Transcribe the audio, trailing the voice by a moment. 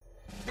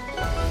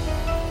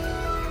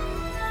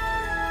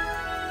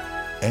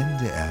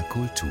NDR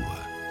Kultur.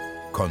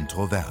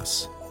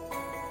 Kontrovers.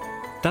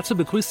 Dazu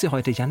begrüßt sie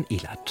heute Jan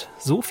Ehlert.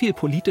 So viel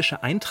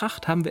politische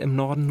Eintracht haben wir im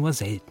Norden nur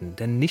selten.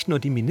 Denn nicht nur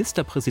die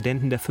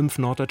Ministerpräsidenten der 5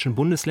 norddeutschen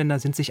Bundesländer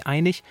sind sich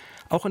einig,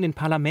 auch in den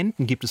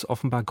Parlamenten gibt es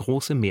offenbar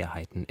große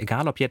Mehrheiten.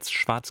 Egal ob jetzt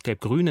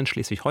Schwarz-Gelb-Grün in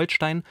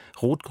Schleswig-Holstein,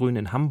 Rot-Grün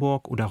in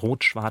Hamburg oder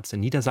Rot-Schwarz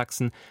in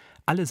Niedersachsen.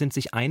 Alle sind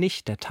sich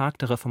einig, der Tag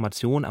der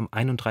Reformation am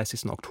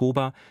 31.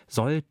 Oktober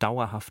soll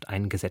dauerhaft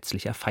ein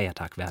gesetzlicher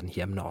Feiertag werden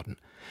hier im Norden.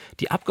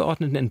 Die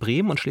Abgeordneten in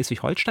Bremen und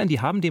Schleswig-Holstein,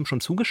 die haben dem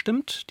schon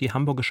zugestimmt. Die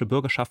hamburgische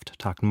Bürgerschaft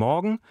tagt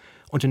morgen.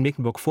 Und in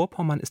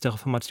Mecklenburg-Vorpommern ist der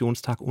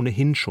Reformationstag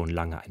ohnehin schon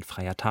lange ein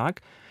freier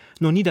Tag.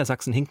 Nur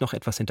Niedersachsen hinkt noch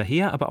etwas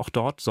hinterher, aber auch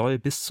dort soll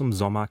bis zum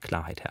Sommer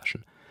Klarheit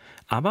herrschen.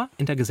 Aber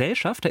in der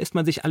Gesellschaft, da ist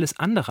man sich alles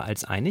andere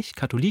als einig.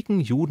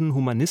 Katholiken, Juden,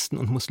 Humanisten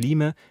und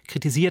Muslime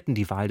kritisierten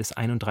die Wahl des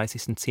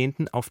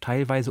 31.10. auf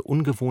teilweise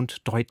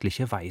ungewohnt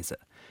deutliche Weise.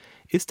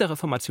 Ist der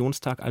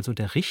Reformationstag also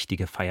der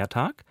richtige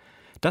Feiertag?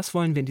 Das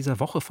wollen wir in dieser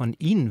Woche von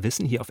Ihnen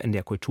wissen, hier auf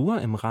NDR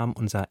Kultur im Rahmen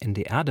unserer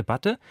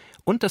NDR-Debatte.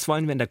 Und das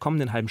wollen wir in der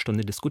kommenden halben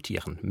Stunde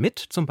diskutieren. Mit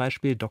zum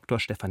Beispiel Dr.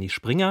 Stefanie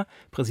Springer,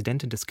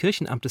 Präsidentin des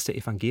Kirchenamtes der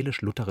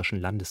Evangelisch-Lutherischen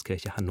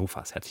Landeskirche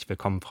Hannovers. Herzlich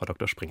willkommen, Frau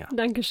Dr. Springer.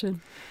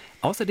 Dankeschön.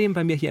 Außerdem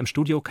bei mir hier im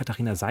Studio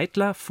Katharina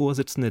Seidler,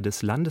 Vorsitzende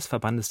des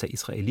Landesverbandes der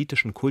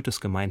israelitischen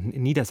Kultusgemeinden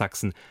in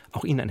Niedersachsen.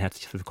 Auch Ihnen ein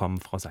herzliches Willkommen,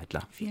 Frau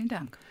Seidler. Vielen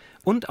Dank.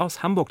 Und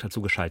aus Hamburg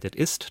dazu geschaltet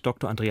ist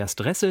Dr. Andreas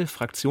Dressel,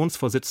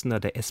 Fraktionsvorsitzender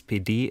der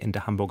SPD in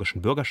der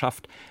hamburgischen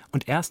Bürgerschaft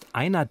und erst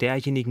einer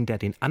derjenigen, der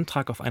den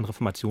Antrag auf einen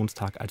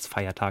Reformationstag als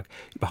Feiertag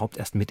überhaupt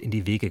erst mit in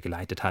die Wege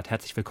geleitet hat.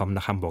 Herzlich willkommen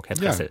nach Hamburg, Herr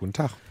Dressel. Ja, guten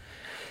Tag.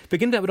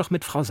 Beginnen wir aber doch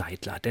mit Frau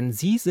Seidler, denn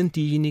Sie sind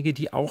diejenige,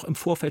 die auch im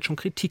Vorfeld schon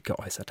Kritik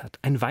geäußert hat.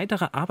 Ein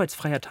weiterer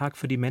arbeitsfreier Tag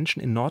für die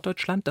Menschen in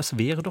Norddeutschland, das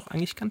wäre doch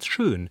eigentlich ganz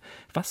schön.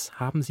 Was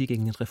haben Sie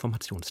gegen den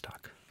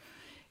Reformationstag?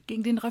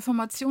 Gegen den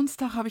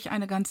Reformationstag habe ich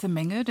eine ganze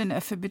Menge, denn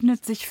er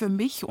verbindet sich für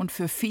mich und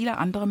für viele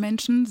andere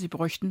Menschen, Sie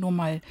bräuchten nur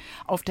mal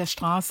auf der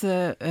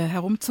Straße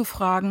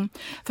herumzufragen,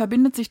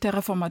 verbindet sich der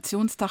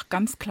Reformationstag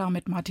ganz klar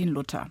mit Martin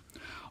Luther.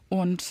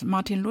 Und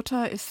Martin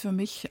Luther ist für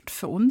mich,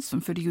 für uns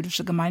und für die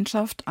jüdische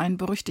Gemeinschaft ein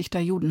berüchtigter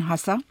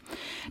Judenhasser,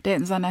 der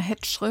in seiner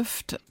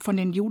Hetzschrift von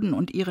den Juden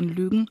und ihren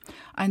Lügen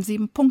ein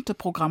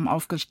 7-Punkte-Programm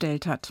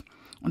aufgestellt hat.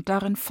 Und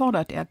darin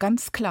fordert er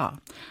ganz klar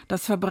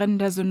das Verbrennen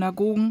der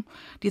Synagogen,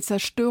 die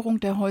Zerstörung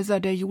der Häuser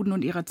der Juden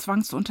und ihre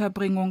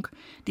Zwangsunterbringung,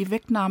 die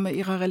Wegnahme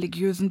ihrer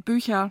religiösen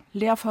Bücher,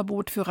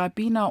 Lehrverbot für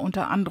Rabbiner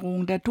unter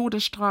Androhung der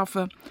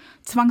Todesstrafe,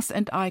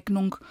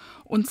 Zwangsenteignung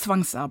und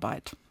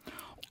Zwangsarbeit.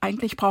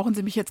 Eigentlich brauchen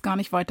Sie mich jetzt gar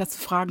nicht weiter zu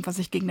fragen, was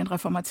ich gegen den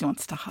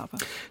Reformationstag habe.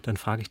 Dann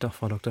frage ich doch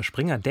Frau Dr.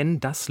 Springer, denn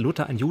dass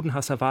Luther ein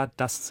Judenhasser war,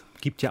 das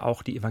gibt ja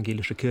auch die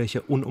evangelische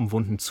Kirche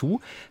unumwunden zu.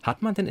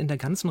 Hat man denn in der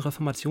ganzen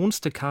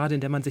Reformationsdekade,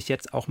 in der man sich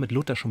jetzt auch mit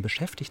Luther schon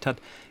beschäftigt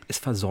hat, es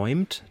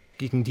versäumt,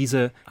 gegen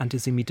diese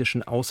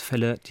antisemitischen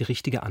Ausfälle die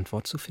richtige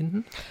Antwort zu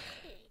finden?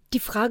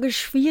 Die Frage ist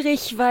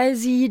schwierig, weil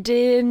Sie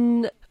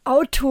den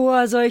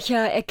Autor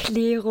solcher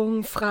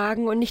Erklärungen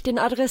fragen und nicht den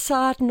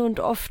Adressaten. Und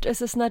oft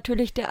ist es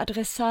natürlich der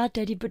Adressat,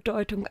 der die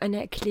Bedeutung einer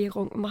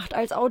Erklärung macht.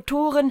 Als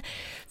Autorin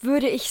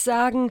würde ich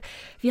sagen,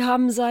 wir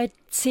haben seit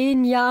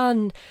 10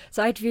 Jahren,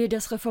 seit wir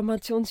das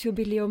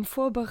Reformationsjubiläum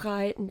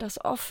vorbereiten,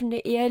 das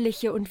offene,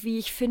 ehrliche und wie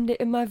ich finde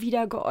immer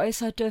wieder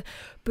geäußerte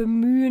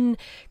Bemühen,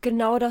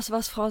 genau das,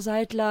 was Frau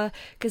Seidler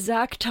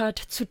gesagt hat,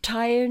 zu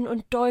teilen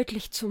und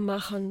deutlich zu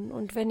machen.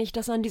 Und wenn ich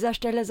das an dieser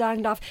Stelle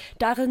sagen darf,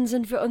 darin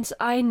sind wir uns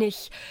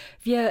einig.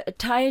 Wir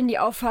teilen die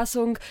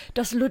Auffassung,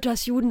 dass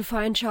Luthers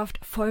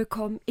Judenfeindschaft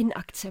vollkommen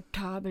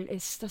inakzeptabel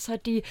ist. Das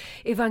hat die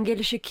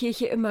evangelische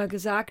Kirche immer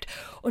gesagt.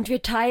 Und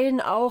wir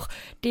teilen auch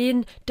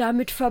den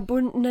damit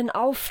verbundenen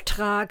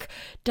Auftrag,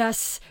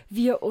 dass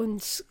wir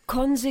uns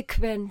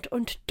konsequent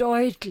und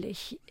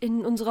deutlich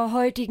in unserer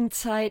heutigen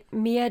Zeit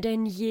mehr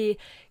denn je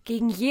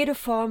gegen jede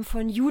Form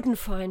von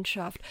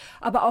Judenfeindschaft,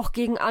 aber auch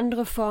gegen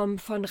andere Formen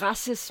von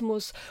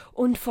Rassismus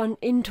und von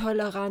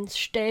Intoleranz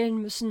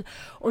stellen müssen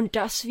und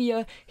dass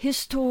wir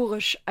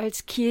historisch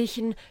als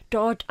Kirchen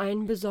dort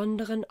einen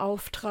besonderen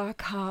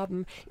Auftrag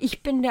haben.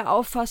 Ich bin der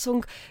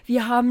Auffassung,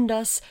 wir haben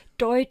das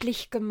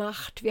deutlich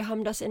gemacht. Wir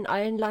haben das in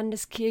allen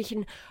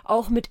Landeskirchen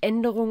auch mit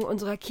Änderungen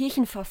unserer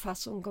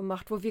Kirchenverfassung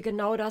gemacht, wo wir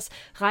genau das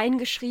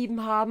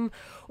reingeschrieben haben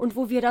und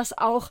wo wir das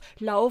auch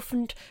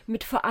laufend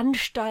mit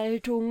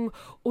Veranstaltungen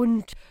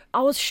und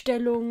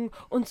Ausstellungen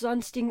und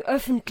sonstigen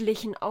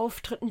öffentlichen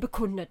Auftritten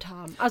bekundet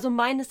haben. Also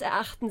meines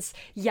Erachtens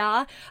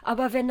ja,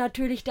 aber wenn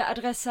natürlich der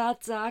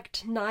Adressat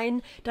sagt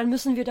nein, dann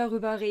müssen wir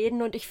darüber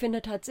reden und ich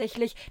finde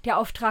tatsächlich, der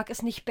Auftrag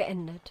ist nicht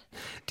beendet.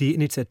 Die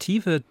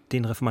Initiative,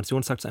 den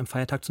Reformationstag zu einem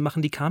Feiertag zu machen,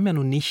 die kam ja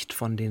nun nicht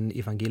von den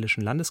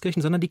evangelischen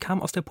Landeskirchen, sondern die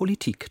kam aus der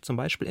Politik, zum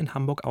Beispiel in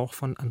Hamburg auch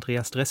von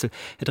Andreas Dressel.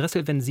 Herr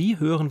Dressel, wenn Sie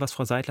hören, was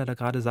Frau Seidler da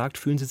gerade sagt,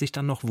 fühlen Sie sich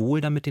dann noch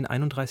wohl damit, den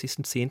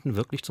 31.10.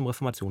 wirklich zum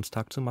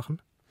Reformationstag zu machen?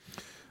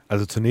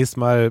 Also zunächst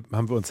mal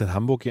haben wir uns in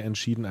Hamburg ja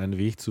entschieden, einen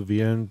Weg zu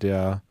wählen,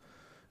 der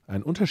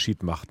einen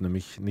Unterschied macht,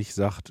 nämlich nicht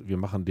sagt, wir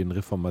machen den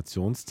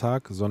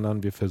Reformationstag,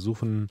 sondern wir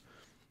versuchen,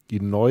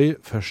 ihn neu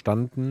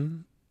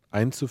verstanden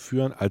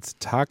einzuführen als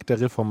Tag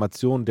der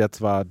Reformation, der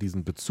zwar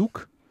diesen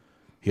Bezug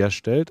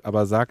herstellt,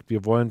 aber sagt,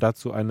 wir wollen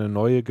dazu eine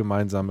neue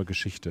gemeinsame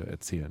Geschichte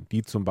erzählen,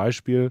 die zum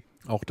Beispiel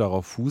auch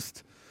darauf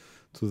fußt,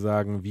 zu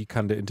sagen, wie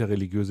kann der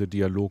interreligiöse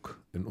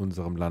Dialog in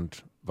unserem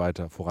Land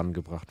weiter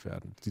vorangebracht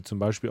werden. Die zum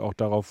Beispiel auch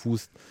darauf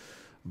fußt,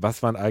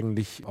 was waren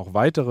eigentlich auch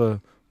weitere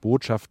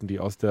Botschaften, die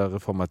aus der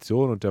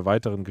Reformation und der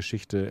weiteren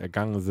Geschichte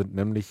ergangen sind,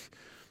 nämlich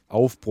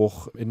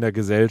Aufbruch in der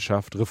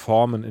Gesellschaft,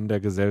 Reformen in der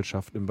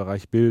Gesellschaft, im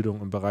Bereich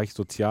Bildung, im Bereich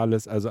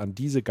Soziales, also an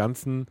diese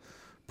ganzen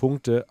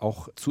Punkte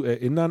auch zu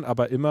erinnern,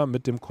 aber immer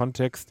mit dem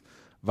Kontext,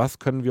 was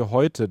können wir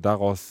heute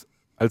daraus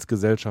als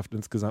Gesellschaft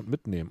insgesamt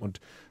mitnehmen. Und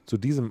zu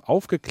diesem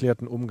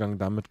aufgeklärten Umgang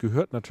damit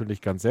gehört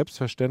natürlich ganz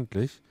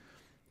selbstverständlich,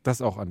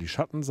 dass auch an die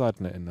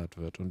Schattenseiten erinnert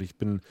wird. Und ich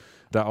bin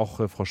da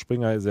auch Frau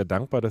Springer sehr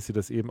dankbar, dass sie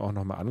das eben auch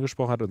nochmal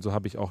angesprochen hat. Und so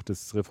habe ich auch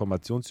des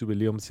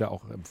Reformationsjubiläums ja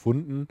auch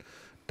empfunden,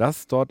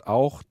 dass dort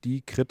auch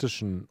die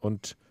kritischen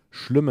und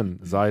schlimmen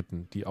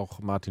Seiten, die auch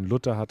Martin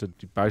Luther hatte,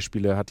 die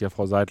Beispiele hat ja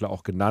Frau Seidler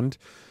auch genannt,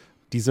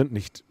 die sind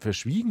nicht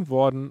verschwiegen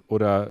worden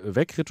oder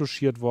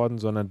wegretuschiert worden,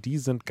 sondern die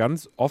sind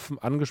ganz offen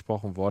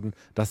angesprochen worden.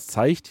 Das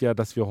zeigt ja,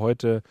 dass wir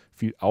heute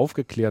viel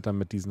aufgeklärter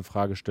mit diesen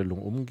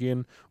Fragestellungen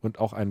umgehen und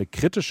auch eine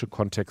kritische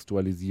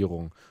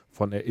Kontextualisierung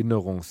von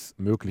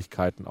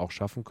Erinnerungsmöglichkeiten auch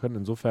schaffen können.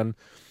 Insofern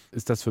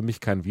ist das für mich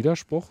kein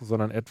Widerspruch,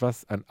 sondern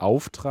ein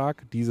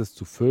Auftrag, dieses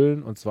zu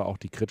füllen und zwar auch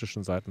die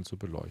kritischen Seiten zu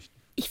beleuchten.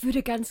 Ich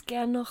würde ganz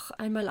gern noch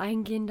einmal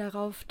eingehen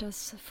darauf,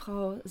 dass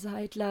Frau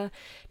Seidler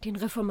den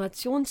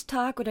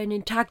Reformationstag oder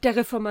den Tag der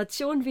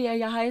Reformation, wie er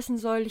ja heißen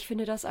soll, ich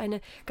finde das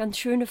eine ganz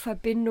schöne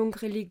Verbindung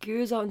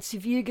religiöser und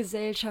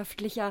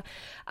zivilgesellschaftlicher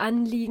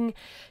Anliegen,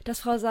 dass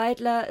Frau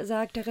Seidler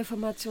sagt, der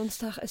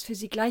Reformationstag ist für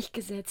sie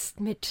gleichgesetzt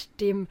mit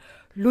dem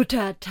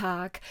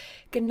Luthertag.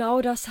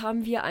 Genau das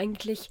haben wir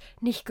eigentlich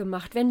nicht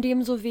gemacht. Wenn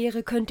dem so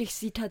wäre, könnte ich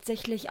sie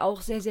tatsächlich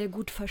auch sehr, sehr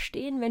gut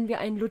verstehen, wenn wir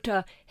einen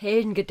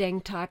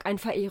Luther-Heldengedenktag, einen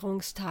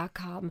Verehrungstag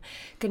haben.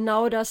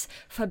 Genau das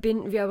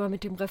verbinden wir aber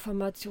mit dem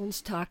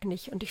Reformationstag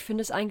nicht. Und ich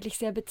finde es eigentlich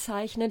sehr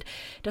bezeichnend,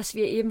 dass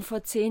wir eben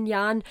vor 10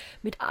 Jahren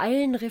mit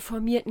allen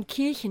reformierten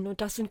Kirchen, und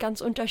das sind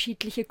ganz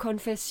unterschiedliche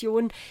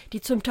Konfessionen,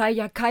 die zum Teil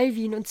ja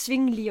Calvin und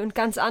Zwingli und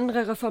ganz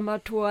andere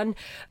Reformatoren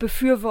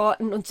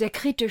befürworten und sehr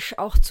kritisch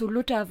auch zu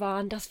Luther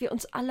waren, dass wir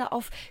uns alle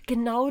auf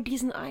genau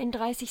diesen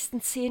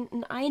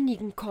 31.10.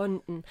 einigen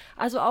konnten.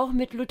 Also auch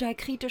mit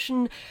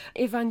lutherkritischen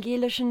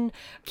evangelischen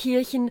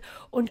Kirchen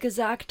und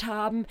gesagt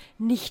haben,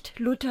 nicht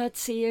Luther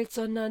zählt,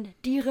 sondern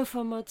die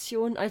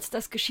Reformation als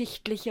das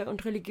geschichtliche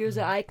und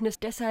religiöse Ereignis.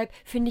 Deshalb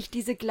finde ich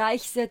diese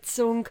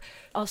Gleichsetzung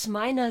aus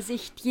meiner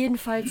Sicht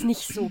jedenfalls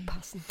nicht so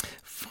passend.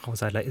 Frau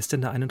Seidler, ist denn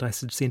der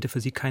 31.10.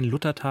 für Sie kein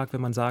Luthertag,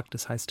 wenn man sagt,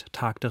 das heißt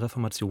Tag der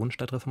Reformation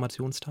statt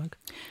Reformationstag?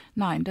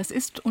 Nein, das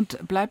ist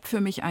und bleibt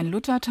für mich ein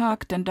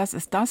Luthertag, denn das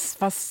ist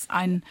das, was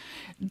ein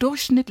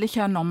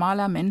durchschnittlicher,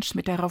 normaler Mensch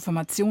mit der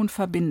Reformation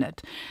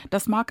verbindet.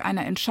 Das mag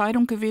eine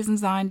Entscheidung gewesen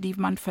sein, die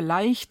man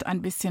vielleicht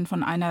ein bisschen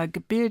von einer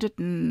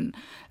gebildeten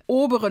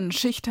oberen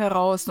Schicht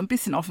heraus, so ein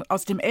bisschen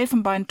aus dem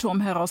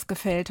Elfenbeinturm heraus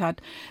gefällt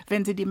hat.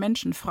 Wenn Sie die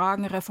Menschen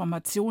fragen,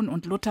 Reformation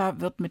und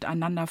Luther wird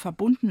miteinander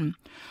verbunden.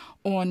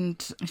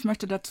 Und ich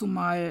möchte dazu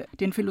mal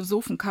den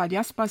Philosophen Karl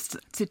Jaspers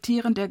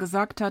zitieren, der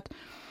gesagt hat,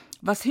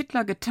 was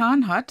Hitler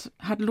getan hat,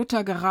 hat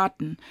Luther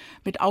geraten,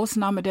 mit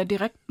Ausnahme der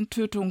direkten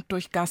Tötung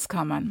durch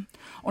Gaskammern.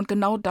 Und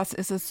genau das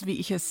ist es, wie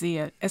ich es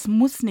sehe. Es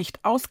muss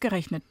nicht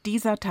ausgerechnet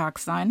dieser Tag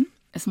sein.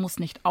 Es muss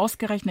nicht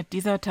ausgerechnet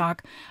dieser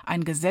Tag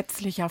ein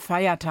gesetzlicher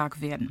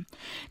Feiertag werden.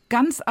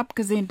 Ganz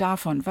abgesehen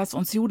davon, was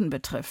uns Juden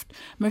betrifft,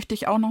 möchte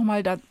ich auch noch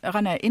mal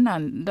daran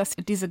erinnern, dass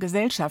diese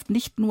Gesellschaft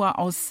nicht nur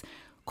aus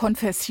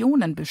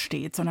Konfessionen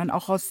besteht, sondern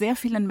auch aus sehr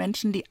vielen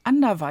Menschen, die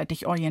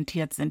anderweitig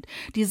orientiert sind,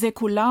 die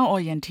säkular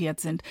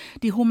orientiert sind,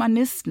 die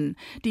Humanisten,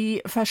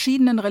 die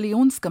verschiedenen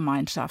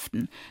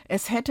Religionsgemeinschaften.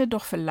 Es hätte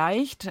doch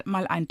vielleicht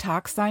mal ein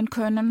Tag sein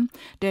können,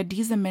 der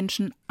diese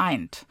Menschen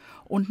eint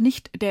und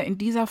nicht der in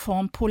dieser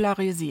Form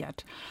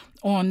polarisiert.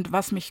 Und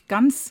was mich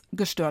ganz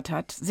gestört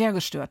hat, sehr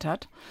gestört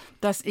hat,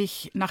 dass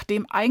ich,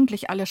 nachdem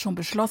eigentlich alles schon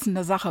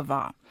beschlossene Sache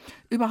war,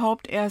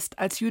 überhaupt erst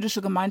als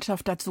jüdische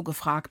Gemeinschaft dazu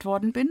gefragt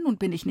worden bin und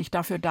bin ich nicht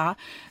dafür da,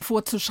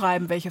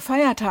 vorzuschreiben, welche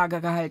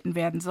Feiertage gehalten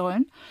werden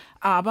sollen.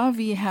 Aber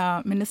wie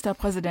Herr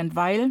Ministerpräsident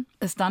Weil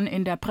es dann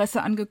in der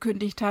Presse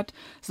angekündigt hat,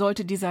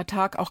 sollte dieser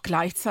Tag auch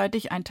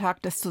gleichzeitig ein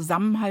Tag des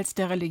Zusammenhalts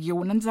der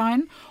Religionen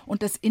sein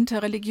und des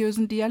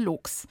interreligiösen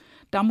Dialogs.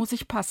 Da muss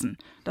ich passen.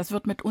 Das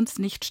wird mit uns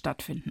nicht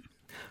stattfinden.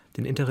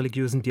 Den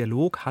interreligiösen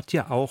Dialog hat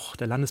ja auch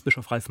der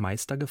Landesbischof Ralf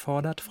Meister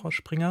gefordert, Frau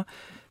Springer.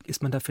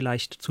 Ist man da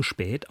vielleicht zu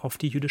spät auf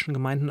die jüdischen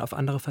Gemeinden, auf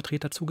andere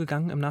Vertreter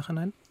zugegangen im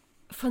Nachhinein?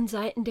 Von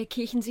Seiten der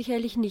Kirchen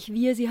sicherlich nicht.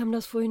 Sie haben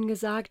das vorhin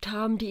gesagt,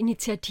 haben die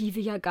Initiative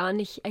ja gar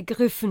nicht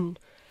ergriffen.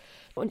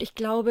 Und ich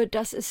glaube,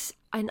 das ist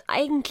ein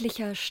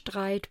eigentlicher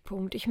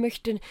Streitpunkt. Ich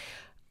möchte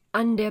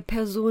an der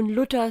Person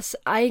Luthers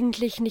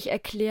eigentlich nicht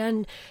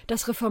erklären,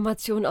 dass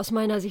Reformation aus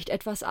meiner Sicht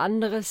etwas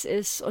anderes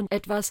ist und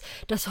etwas,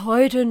 das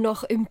heute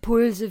noch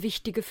Impulse,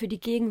 wichtige für die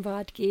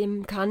Gegenwart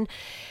geben kann.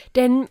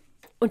 Denn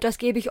Und das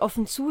gebe ich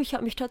offen zu. Ich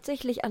habe mich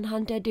tatsächlich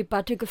anhand der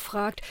Debatte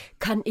gefragt,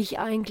 kann ich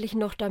eigentlich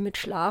noch damit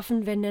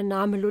schlafen, wenn der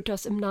Name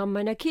Luthers im Namen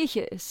meiner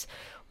Kirche ist?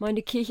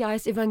 Meine Kirche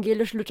heißt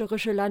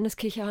Evangelisch-Lutherische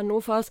Landeskirche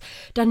Hannovers,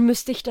 dann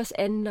müsste ich das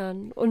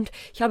ändern. Und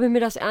ich habe mir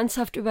das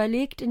ernsthaft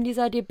überlegt in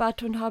dieser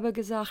Debatte und habe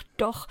gesagt,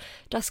 doch,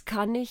 das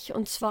kann ich.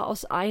 Und zwar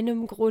aus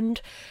einem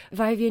Grund,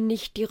 weil wir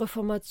nicht die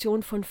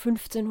Reformation von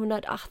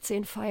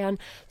 1518 feiern,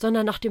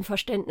 sondern nach dem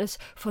Verständnis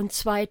von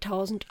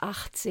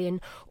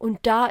 2018. Und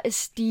da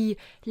ist die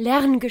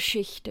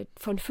Lerngeschichte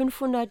von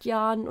 500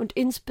 Jahren und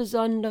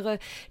insbesondere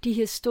die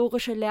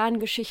historische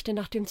Lerngeschichte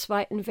nach dem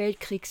Zweiten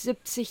Weltkrieg,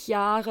 70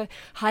 Jahre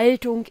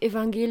Haltung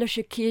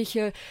evangelische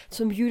Kirche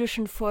zum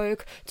jüdischen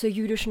Volk, zur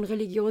jüdischen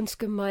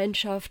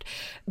Religionsgemeinschaft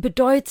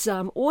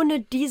bedeutsam.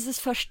 Ohne dieses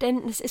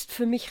Verständnis ist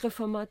für mich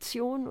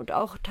Reformation und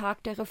auch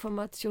Tag der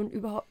Reformation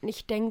überhaupt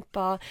nicht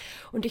denkbar.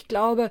 Und ich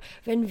glaube,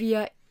 wenn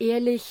wir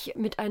ehrlich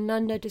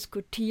miteinander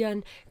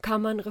diskutieren,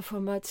 kann man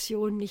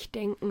Reformation nicht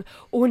denken,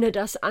 ohne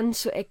das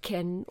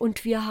anzuerkennen.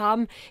 Und wir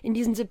haben in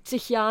diesen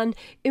 70 Jahren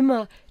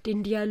immer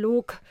den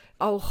Dialog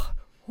auch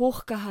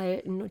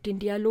hochgehalten und den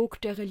Dialog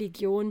der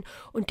Religion,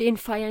 und den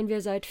feiern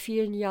wir seit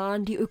vielen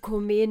Jahren, die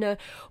Ökumene,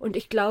 und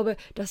ich glaube,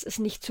 das ist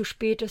nicht zu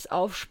spätes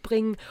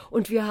Aufspringen,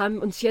 und wir haben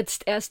uns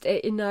jetzt erst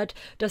erinnert,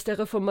 dass der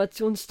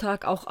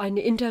Reformationstag auch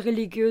eine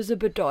interreligiöse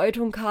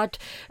Bedeutung hat.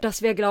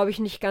 Das wäre, glaube ich,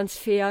 nicht ganz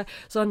fair,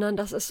 sondern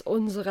das ist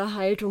unsere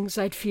Haltung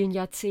seit vielen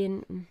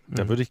Jahrzehnten.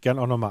 Da würde ich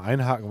gerne auch nochmal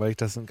einhaken, weil ich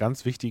das einen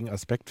ganz wichtigen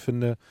Aspekt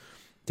finde,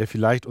 der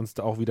vielleicht uns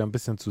da auch wieder ein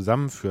bisschen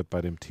zusammenführt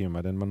bei dem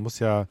Thema. Denn man muss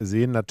ja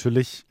sehen,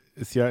 natürlich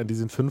ist ja in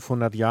diesen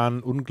 500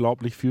 Jahren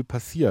unglaublich viel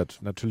passiert.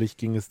 Natürlich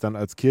ging es dann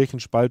als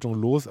Kirchenspaltung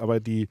los, aber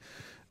die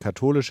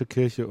katholische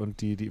Kirche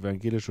und die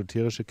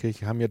evangelisch-lutherische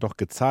Kirche haben ja doch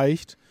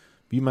gezeigt,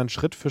 wie man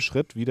Schritt für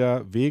Schritt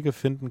wieder Wege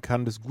finden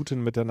kann des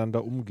guten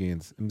Miteinander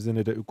Umgehens, im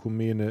Sinne der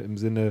Ökumene, im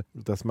Sinne,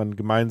 dass man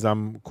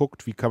gemeinsam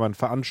guckt, wie kann man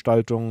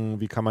Veranstaltungen,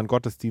 wie kann man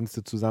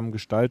Gottesdienste zusammen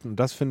gestalten. Und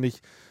das finde ich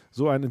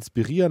so einen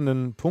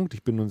inspirierenden Punkt.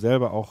 Ich bin nun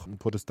selber auch ein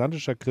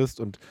protestantischer Christ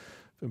und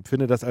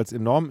empfinde das als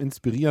enorm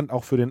inspirierend,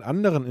 auch für den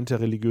anderen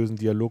interreligiösen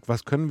Dialog.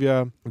 Was können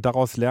wir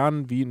daraus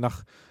lernen, wie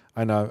nach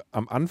einer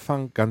am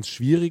Anfang ganz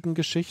schwierigen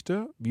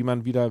Geschichte, wie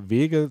man wieder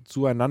Wege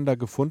zueinander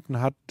gefunden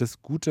hat,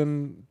 des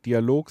guten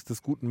Dialogs,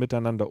 des guten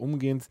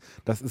Miteinander-Umgehens.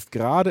 Das ist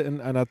gerade in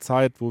einer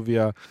Zeit, wo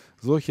wir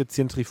solche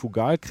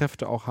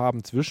Zentrifugalkräfte auch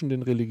haben zwischen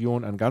den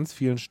Religionen an ganz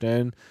vielen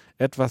Stellen,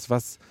 etwas,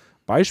 was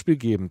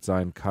beispielgebend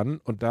sein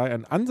kann, und da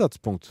einen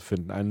Ansatzpunkt zu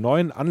finden, einen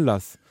neuen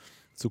Anlass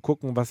zu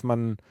gucken, was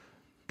man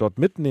dort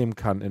mitnehmen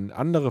kann in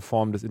andere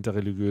Formen des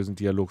interreligiösen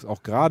Dialogs,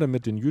 auch gerade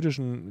mit den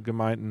jüdischen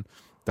Gemeinden.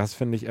 Das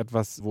finde ich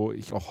etwas, wo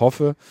ich auch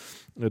hoffe,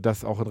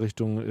 dass auch in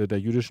Richtung der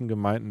jüdischen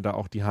Gemeinden da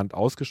auch die Hand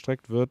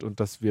ausgestreckt wird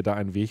und dass wir da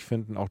einen Weg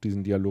finden, auch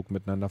diesen Dialog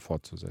miteinander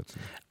fortzusetzen.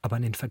 Aber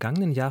in den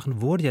vergangenen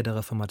Jahren wurde ja der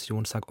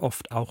Reformationstag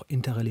oft auch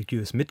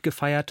interreligiös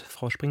mitgefeiert.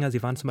 Frau Springer,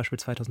 Sie waren zum Beispiel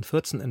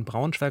 2014 in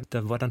Braunschweig,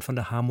 da war dann von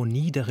der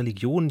Harmonie der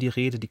Religionen die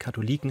Rede, die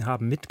Katholiken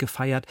haben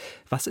mitgefeiert.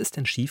 Was ist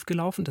denn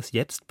schiefgelaufen, dass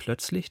jetzt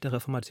plötzlich der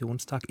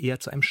Reformationstag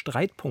eher zu einem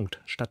Streitpunkt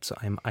statt zu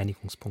einem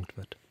Einigungspunkt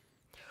wird?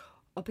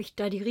 Ob ich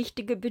da die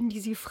Richtige bin, die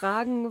Sie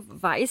fragen,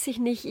 weiß ich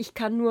nicht. Ich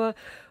kann nur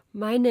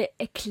meine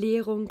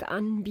Erklärung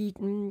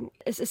anbieten.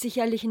 Es ist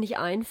sicherlich nicht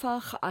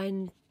einfach,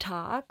 ein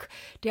Tag,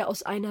 der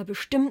aus einer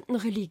bestimmten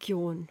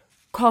Religion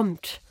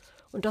kommt.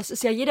 Und das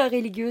ist ja jeder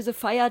religiöse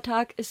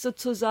Feiertag, ist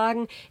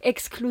sozusagen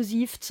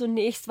exklusiv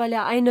zunächst, weil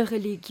er eine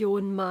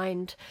Religion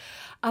meint.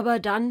 Aber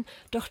dann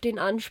doch den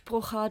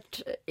Anspruch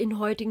hat, in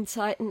heutigen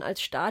Zeiten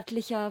als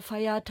staatlicher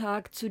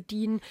Feiertag zu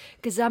dienen,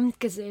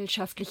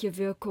 gesamtgesellschaftliche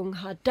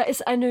Wirkung hat. Da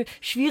ist eine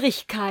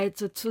Schwierigkeit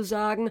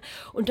sozusagen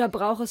und da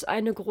braucht es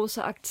eine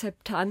große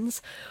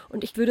Akzeptanz.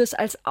 Und ich würde es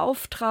als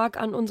Auftrag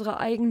an unsere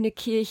eigene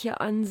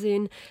Kirche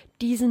ansehen,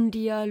 diesen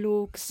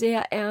Dialog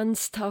sehr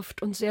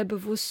ernsthaft und sehr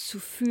bewusst zu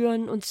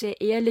führen und sehr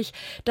ehrlich.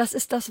 Das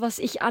ist das, was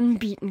ich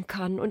anbieten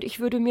kann. Und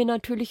ich würde mir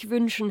natürlich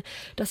wünschen,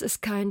 dass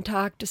es kein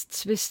Tag des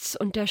Zwists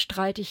und der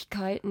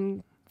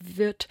Streitigkeiten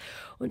wird.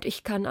 Und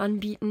ich kann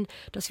anbieten,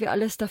 dass wir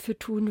alles dafür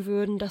tun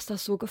würden, dass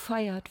das so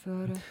gefeiert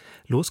würde.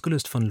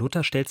 Losgelöst von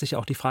Luther stellt sich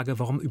auch die Frage,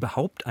 warum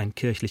überhaupt ein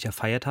kirchlicher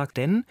Feiertag?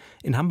 Denn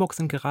in Hamburg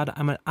sind gerade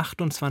einmal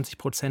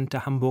 28%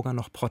 der Hamburger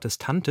noch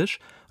protestantisch.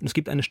 Und es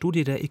gibt eine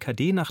Studie der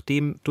EKD, nach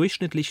dem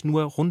durchschnittlich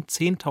nur rund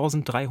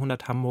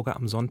 10.300 Hamburger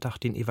am Sonntag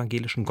den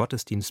evangelischen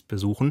Gottesdienst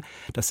besuchen.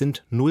 Das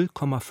sind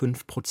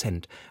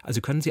 0,5%.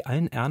 Also können Sie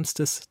allen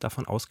Ernstes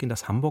davon ausgehen,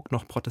 dass Hamburg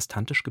noch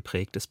protestantisch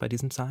geprägt ist bei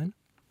diesen Zahlen?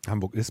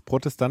 Hamburg ist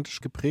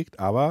protestantisch geprägt,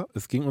 aber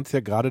es ging uns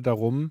ja gerade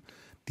darum,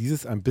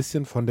 dieses ein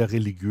bisschen von der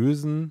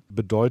religiösen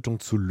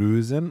Bedeutung zu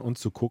lösen und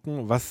zu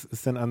gucken, was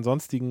ist denn an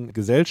sonstigen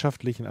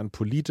gesellschaftlichen, an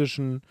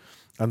politischen,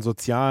 an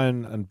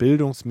sozialen, an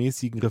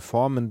bildungsmäßigen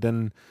Reformen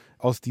denn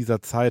aus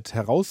dieser Zeit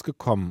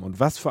herausgekommen und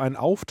was für einen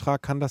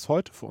Auftrag kann das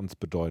heute für uns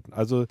bedeuten?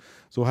 Also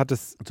so hat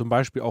es zum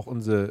Beispiel auch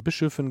unsere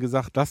Bischöfin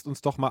gesagt, lasst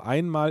uns doch mal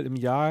einmal im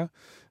Jahr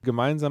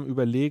gemeinsam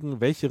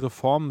überlegen, welche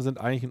Reformen sind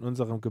eigentlich in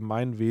unserem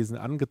Gemeinwesen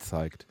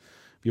angezeigt.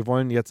 wir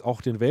wollen jetzt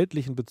auch den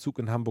weltlichen Bezug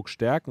in Hamburg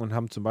stärken und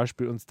haben zum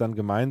Beispiel uns dann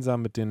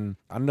gemeinsam mit den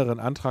anderen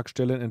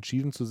Antragstellern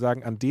entschieden zu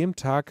sagen, an dem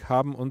Tag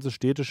haben unsere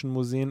städtischen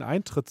Museen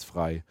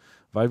eintrittsfrei,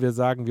 weil wir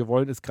sagen, wir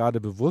wollen es gerade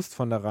bewusst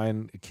von der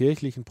rein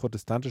kirchlichen,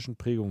 protestantischen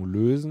Prägung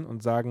lösen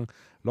und sagen,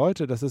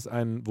 Leute, das ist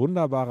ein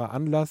wunderbarer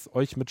Anlass,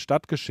 euch mit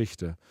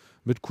Stadtgeschichte,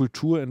 mit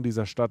Kultur in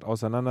dieser Stadt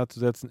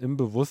auseinanderzusetzen, im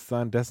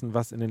Bewusstsein dessen,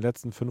 was in den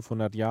letzten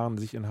 500 Jahren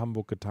sich in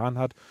Hamburg getan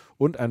hat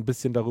und ein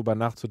bisschen darüber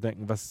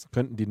nachzudenken, was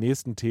könnten die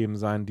nächsten Themen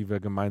sein, die wir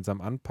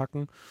gemeinsam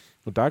anpacken.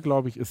 Und da,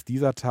 glaube ich, ist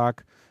dieser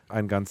Tag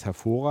ein ganz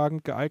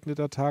hervorragend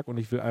geeigneter Tag. Und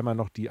ich will einmal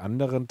noch die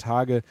anderen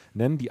Tage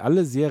nennen, die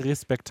alle sehr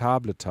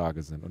respektable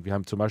Tage sind. Und wir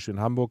haben zum Beispiel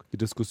in Hamburg die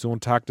Diskussion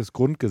Tag des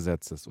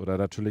Grundgesetzes oder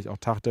natürlich auch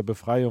Tag der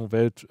Befreiung,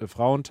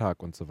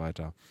 Weltfrauentag und so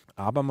weiter.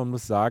 Aber man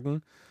muss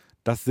sagen,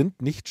 das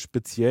sind nicht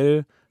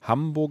speziell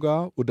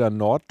Hamburger oder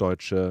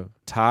norddeutsche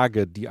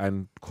Tage, die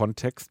einen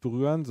Kontext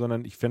berühren,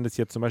 sondern ich fände es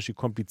jetzt zum Beispiel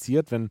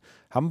kompliziert, wenn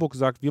Hamburg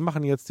sagt, wir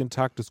machen jetzt den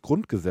Tag des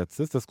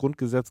Grundgesetzes. Das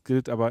Grundgesetz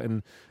gilt aber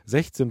in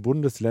 16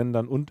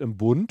 Bundesländern und im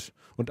Bund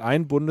und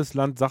ein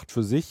Bundesland sagt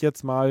für sich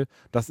jetzt mal,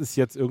 das ist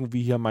jetzt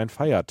irgendwie hier mein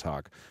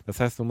Feiertag. Das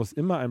heißt, man muss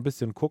immer ein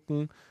bisschen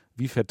gucken,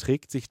 wie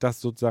verträgt sich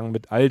das sozusagen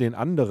mit all den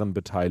anderen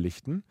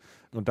Beteiligten?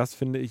 Und das,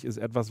 finde ich, ist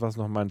etwas, was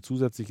nochmal ein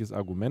zusätzliches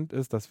Argument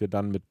ist, dass wir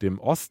dann mit dem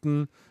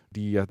Osten,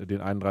 die ja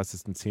den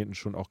 31.10.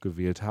 schon auch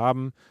gewählt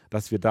haben,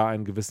 dass wir da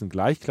einen gewissen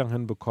Gleichklang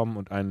hinbekommen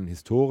und einen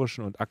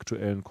historischen und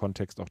aktuellen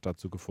Kontext auch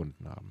dazu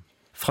gefunden haben.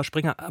 Frau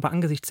Springer, aber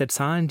angesichts der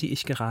Zahlen, die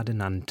ich gerade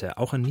nannte,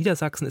 auch in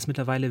Niedersachsen ist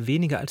mittlerweile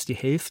weniger als die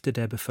Hälfte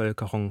der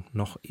Bevölkerung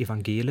noch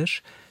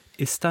evangelisch.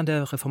 Ist dann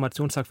der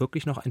Reformationstag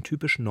wirklich noch ein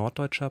typisch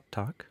norddeutscher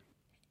Tag?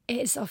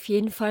 Er ist auf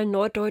jeden Fall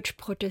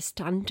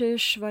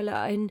norddeutsch-protestantisch, weil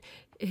er ein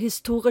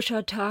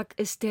historischer Tag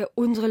ist, der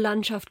unsere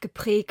Landschaft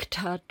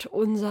geprägt hat,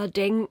 unser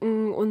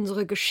Denken,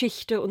 unsere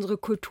Geschichte, unsere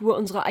Kultur,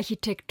 unsere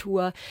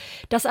Architektur.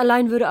 Das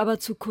allein würde aber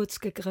zu kurz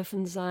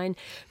gegriffen sein.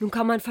 Nun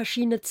kann man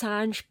verschiedene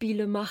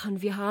Zahlenspiele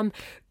machen. Wir haben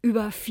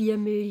über 4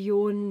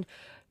 Millionen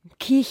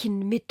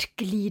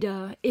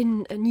Kirchenmitglieder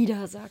in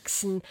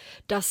Niedersachsen.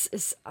 Das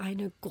ist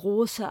eine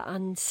große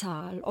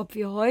Anzahl. Ob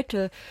wir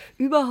heute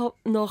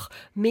überhaupt noch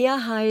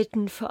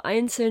Mehrheiten für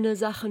einzelne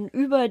Sachen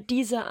über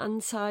diese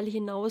Anzahl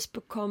hinaus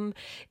bekommen,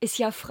 ist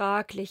ja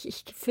fraglich.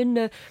 Ich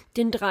finde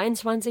den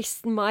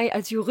 23. Mai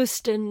als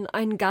Juristin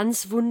einen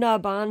ganz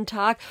wunderbaren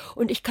Tag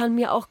und ich kann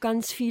mir auch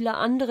ganz viele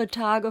andere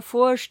Tage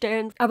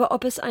vorstellen. Aber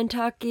ob es einen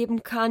Tag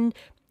geben kann,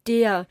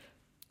 der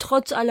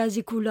trotz aller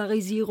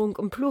Säkularisierung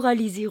und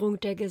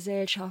Pluralisierung der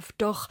Gesellschaft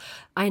doch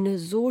eine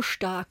so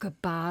starke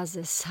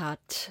Basis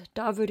hat.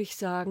 Da würde ich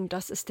sagen,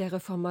 das ist der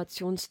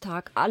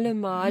Reformationstag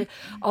allemal,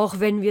 auch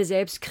wenn wir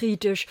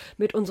selbstkritisch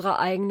mit unserer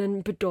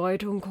eigenen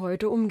Bedeutung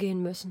heute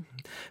umgehen müssen.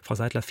 Frau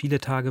Seidler,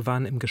 viele Tage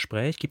waren im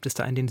Gespräch. Gibt es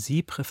da einen, den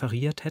Sie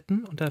präferiert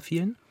hätten unter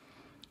vielen?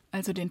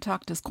 Also den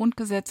Tag des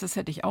Grundgesetzes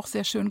hätte ich auch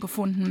sehr schön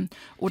gefunden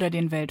oder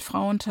den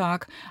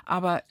Weltfrauentag.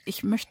 Aber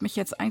ich möchte mich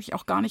jetzt eigentlich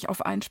auch gar nicht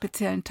auf einen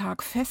speziellen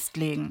Tag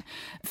festlegen.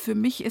 Für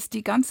mich ist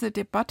die ganze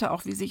Debatte,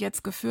 auch wie sie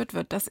jetzt geführt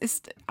wird, das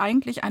ist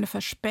eigentlich eine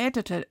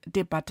verspätete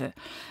Debatte.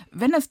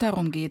 Wenn es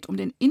darum geht, um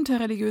den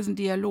interreligiösen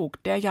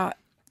Dialog, der ja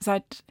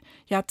seit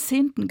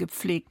Jahrzehnten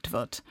gepflegt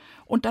wird.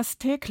 Und das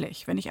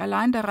täglich. Wenn ich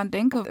allein daran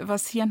denke,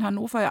 was hier in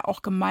Hannover ja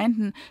auch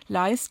Gemeinden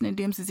leisten,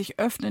 indem sie sich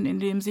öffnen,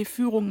 indem sie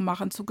Führungen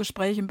machen, zu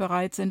Gesprächen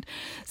bereit sind,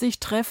 sich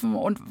treffen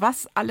und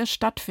was alles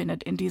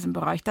stattfindet in diesem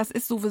Bereich. Das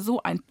ist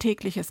sowieso ein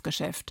tägliches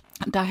Geschäft.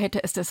 Da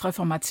hätte es des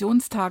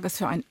Reformationstages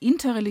für einen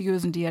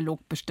interreligiösen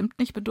Dialog bestimmt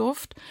nicht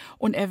bedurft.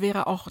 Und er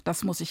wäre auch,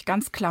 das muss ich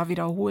ganz klar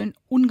wiederholen,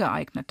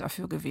 ungeeignet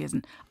dafür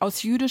gewesen.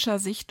 Aus jüdischer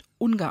Sicht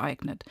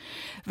ungeeignet.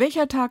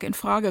 Welcher Tag in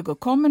Frage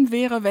gekommen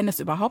wäre, wenn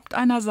es überhaupt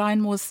einer sein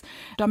muss,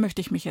 da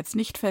möchte ich mich jetzt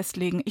nicht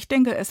festlegen. Ich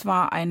denke, es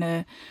war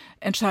eine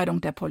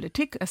Entscheidung der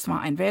Politik, es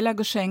war ein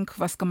Wählergeschenk,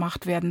 was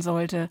gemacht werden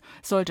sollte.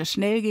 Es sollte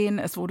schnell gehen,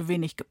 es wurde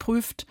wenig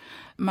geprüft.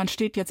 Man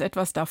steht jetzt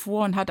etwas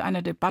davor und hat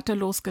eine Debatte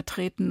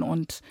losgetreten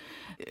und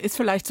ist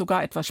vielleicht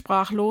sogar etwas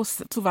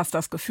sprachlos, zu was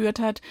das geführt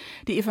hat.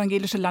 Die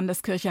evangelische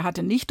Landeskirche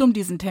hatte nicht um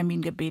diesen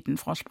Termin gebeten,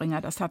 Frau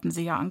Springer, das hatten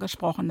Sie ja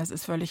angesprochen, das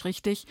ist völlig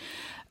richtig.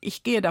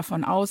 Ich gehe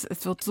davon aus,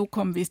 es wird so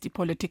kommen, wie es die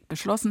Politik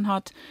beschlossen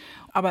hat.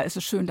 Aber es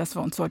ist schön, dass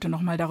wir uns heute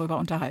noch mal darüber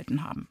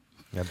unterhalten haben.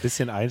 Ja, ein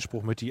bisschen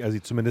Einspruch möchte ich, also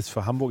zumindest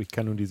für Hamburg, ich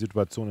kann nun die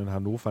Situation in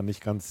Hannover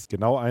nicht ganz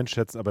genau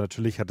einschätzen, aber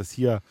natürlich hat es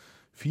hier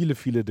viele,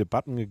 viele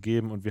Debatten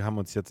gegeben und wir haben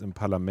uns jetzt im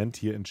Parlament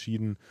hier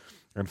entschieden,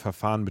 ein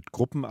Verfahren mit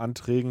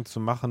Gruppenanträgen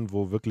zu machen,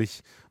 wo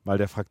wirklich mal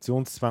der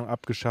Fraktionszwang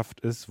abgeschafft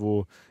ist,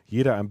 wo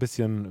jeder ein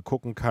bisschen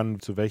gucken kann,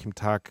 zu welchem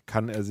Tag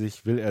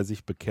will er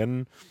sich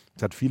bekennen.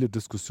 Es hat viele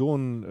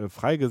Diskussionen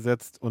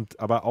freigesetzt und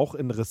aber auch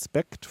in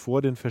Respekt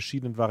vor den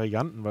verschiedenen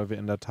Varianten, weil wir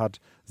in der Tat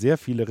sehr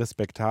viele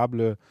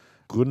respektable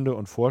Gründe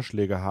und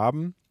Vorschläge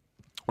haben.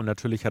 Und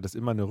natürlich hat es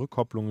immer eine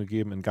Rückkopplung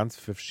gegeben in ganz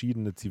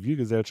verschiedene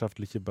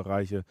zivilgesellschaftliche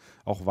Bereiche,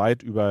 auch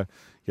weit über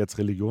jetzt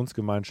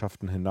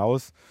Religionsgemeinschaften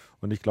hinaus.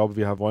 Und ich glaube,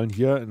 wir wollen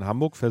hier in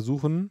Hamburg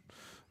versuchen,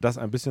 das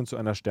ein bisschen zu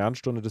einer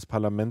Sternstunde des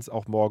Parlaments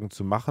auch morgen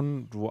zu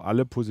machen, wo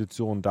alle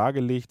Positionen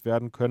dargelegt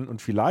werden können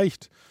und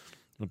vielleicht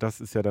und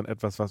das ist ja dann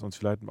etwas, was uns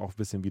vielleicht auch ein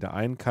bisschen wieder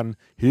ein kann,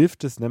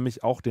 hilft es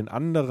nämlich auch den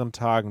anderen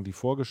Tagen, die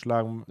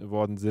vorgeschlagen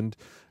worden sind,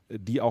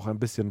 die auch ein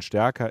bisschen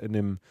stärker in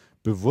dem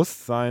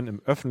Bewusstsein,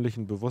 im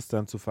öffentlichen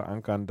Bewusstsein zu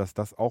verankern, dass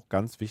das auch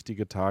ganz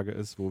wichtige Tage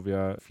ist, wo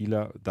wir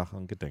vieler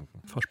Sachen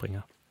gedenken. Frau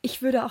Springer.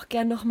 Ich würde auch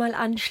gern nochmal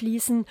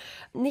anschließen,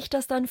 nicht,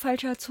 dass da ein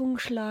falscher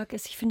Zungenschlag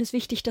ist. Ich finde es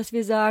wichtig, dass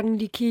wir sagen,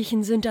 die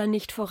Kirchen sind da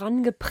nicht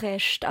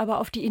vorangeprescht, aber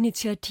auf die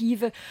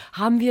Initiative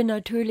haben wir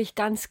natürlich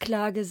ganz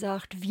klar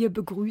gesagt, wir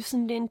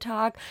begrüßen den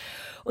Tag.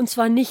 Und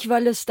zwar nicht,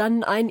 weil es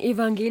dann ein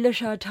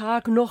evangelischer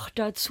Tag noch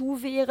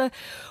dazu wäre,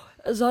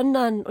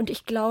 sondern, und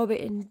ich glaube,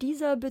 in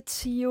dieser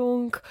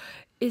Beziehung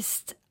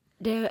ist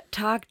der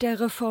Tag der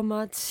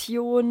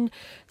Reformation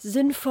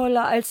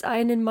sinnvoller als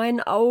ein in meinen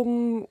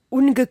Augen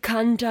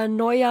ungekannter,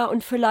 neuer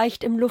und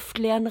vielleicht im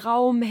luftleeren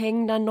Raum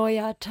hängender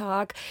neuer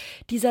Tag.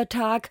 Dieser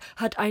Tag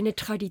hat eine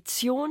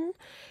Tradition.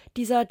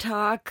 Dieser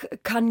Tag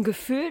kann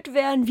gefüllt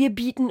werden. Wir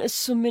bieten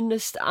es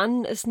zumindest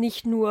an, es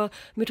nicht nur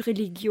mit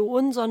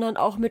Religion, sondern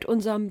auch mit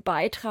unserem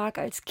Beitrag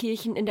als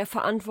Kirchen in der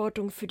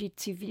Verantwortung für die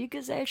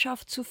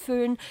Zivilgesellschaft zu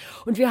füllen.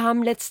 Und wir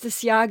haben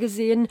letztes Jahr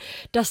gesehen,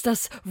 dass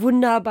das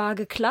wunderbar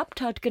geklappt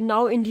hat,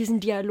 genau in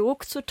diesen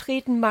Dialog zu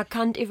treten,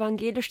 markant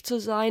evangelisch zu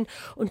sein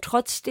und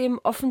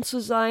trotzdem offen zu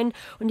sein.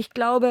 Und ich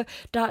glaube,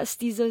 da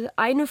ist diese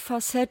eine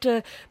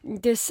Facette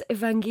des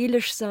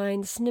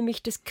Evangelischseins,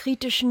 nämlich des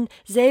kritischen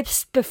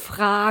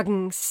Selbstbefragens,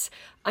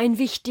 ein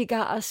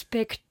wichtiger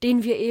Aspekt,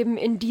 den wir eben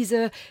in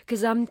diese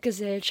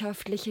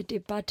gesamtgesellschaftliche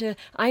Debatte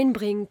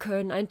einbringen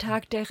können. Ein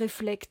Tag der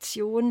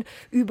Reflexion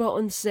über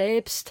uns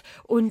selbst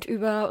und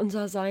über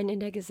unser Sein in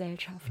der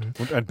Gesellschaft.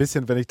 Und ein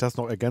bisschen, wenn ich das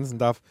noch ergänzen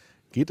darf,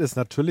 geht es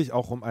natürlich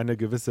auch um eine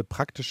gewisse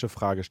praktische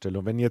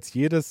Fragestellung. Wenn jetzt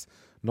jedes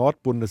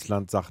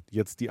Nordbundesland sagt,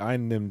 jetzt die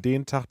einen nehmen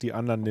den Tag, die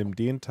anderen nehmen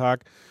den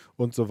Tag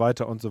und so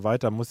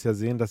weiter, muss ja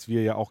sehen, dass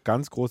wir ja auch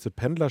ganz große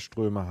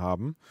Pendlerströme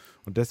haben.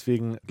 Und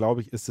deswegen,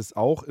 glaube ich, ist es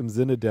auch im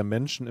Sinne der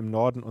Menschen im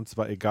Norden, und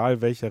zwar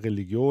egal welcher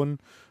Religion,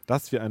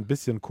 dass wir ein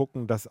bisschen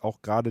gucken, dass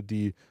auch gerade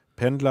die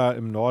Pendler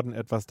im Norden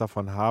etwas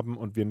davon haben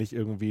und wir nicht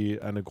irgendwie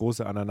eine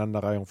große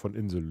Aneinanderreihung von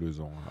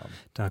Insellösungen haben.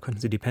 Da könnten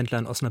Sie die Pendler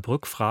in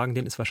Osnabrück fragen,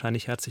 denen ist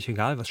wahrscheinlich herzlich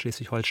egal, was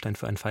Schleswig-Holstein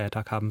für einen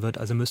Feiertag haben wird.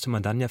 Also müsste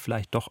man dann ja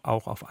vielleicht doch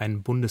auch auf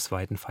einen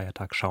bundesweiten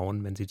Feiertag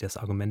schauen, wenn Sie das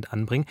Argument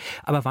anbringen.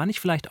 Aber war nicht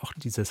vielleicht auch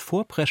dieses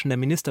Vorpreschen der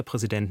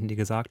Ministerpräsidenten, die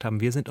gesagt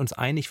haben, wir sind uns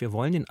einig, wir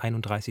wollen den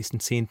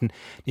 31.10.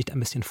 nicht ein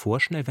bisschen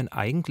vorschnell, wenn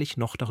eigentlich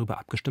noch darüber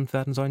abgestimmt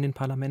werden soll in den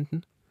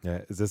Parlamenten? Ja,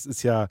 das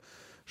ist ja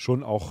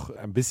schon auch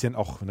ein bisschen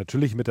auch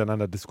natürlich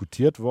miteinander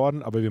diskutiert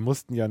worden, aber wir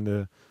mussten ja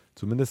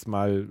zumindest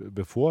mal,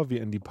 bevor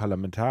wir in die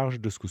parlamentarische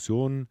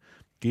Diskussion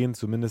gehen,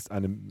 zumindest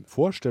eine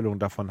Vorstellung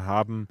davon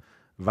haben,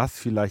 was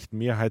vielleicht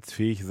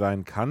mehrheitsfähig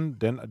sein kann.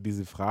 Denn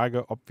diese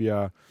Frage, ob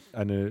wir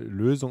eine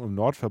Lösung im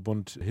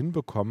Nordverbund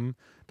hinbekommen,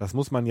 das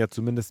muss man ja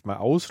zumindest mal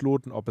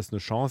ausloten, ob es eine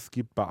Chance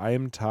gibt, bei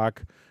einem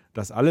Tag,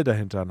 dass alle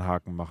dahinter einen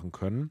Haken machen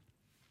können.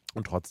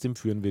 Und trotzdem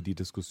führen wir die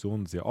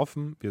Diskussion sehr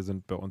offen. Wir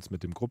sind bei uns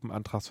mit dem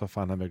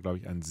Gruppenantragsverfahren, haben wir, glaube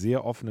ich, einen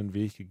sehr offenen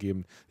Weg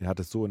gegeben. Den hat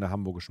es so in der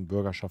hamburgischen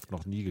Bürgerschaft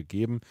noch nie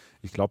gegeben.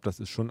 Ich glaube, das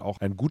ist schon auch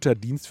ein guter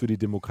Dienst für die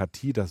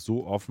Demokratie, dass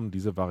so offen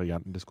diese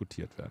Varianten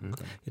diskutiert werden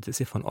können. Jetzt ist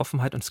hier von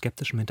Offenheit und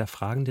skeptischem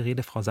Hinterfragen die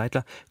Rede. Frau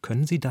Seidler,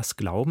 können Sie das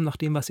glauben, nach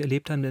dem, was Sie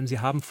erlebt haben? Denn Sie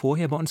haben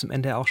vorher bei uns im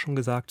NDR auch schon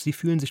gesagt, Sie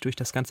fühlen sich durch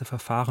das ganze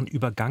Verfahren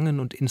übergangen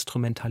und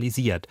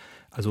instrumentalisiert.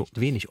 Also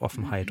wenig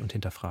Offenheit und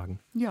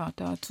Hinterfragen. Ja,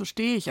 dazu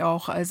stehe ich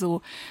auch.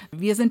 Also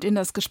wir sind in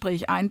das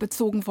Gespräch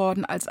einbezogen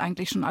worden, als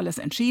eigentlich schon alles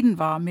entschieden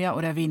war, mehr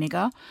oder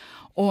weniger.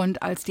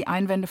 Und als die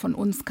Einwände von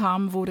uns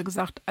kamen, wurde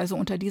gesagt, also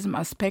unter diesem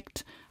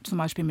Aspekt, zum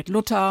Beispiel mit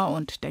Luther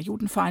und der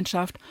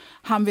Judenfeindschaft,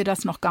 haben wir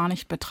das noch gar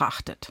nicht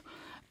betrachtet.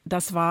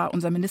 Das war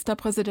unser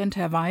Ministerpräsident,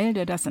 Herr Weil,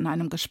 der das in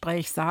einem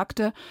Gespräch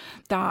sagte.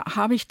 Da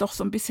habe ich doch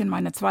so ein bisschen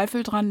meine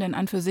Zweifel dran, denn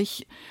an für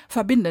sich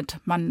verbindet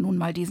man nun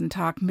mal diesen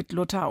Tag mit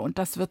Luther. Und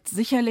das wird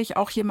sicherlich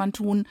auch jemand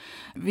tun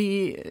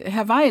wie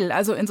Herr Weil.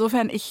 Also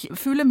insofern, ich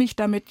fühle mich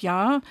damit,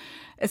 ja,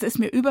 es ist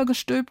mir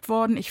übergestülpt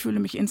worden, ich fühle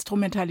mich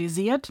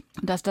instrumentalisiert,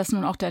 dass das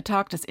nun auch der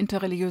Tag des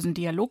interreligiösen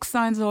Dialogs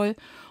sein soll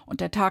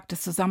und der Tag des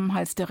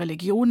Zusammenhalts der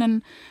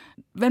Religionen.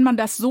 Wenn man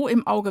das so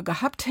im Auge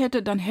gehabt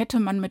hätte, dann hätte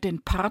man mit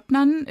den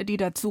Partnern, die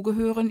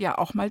dazugehören, ja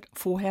auch mal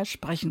vorher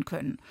sprechen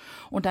können.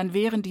 Und dann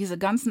wären diese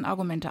ganzen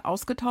Argumente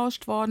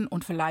ausgetauscht worden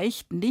und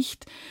vielleicht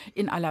nicht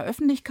in aller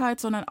Öffentlichkeit,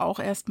 sondern auch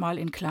erst mal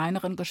in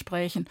kleineren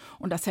Gesprächen.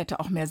 Und das hätte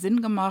auch mehr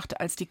Sinn gemacht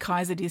als die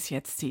Kreise, die es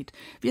jetzt zieht.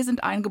 Wir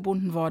sind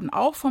eingebunden worden,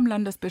 auch vom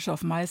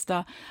Landesbischof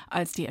Meister,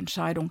 als die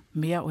Entscheidung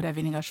mehr oder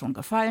weniger schon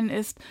gefallen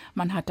ist.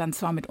 Man hat dann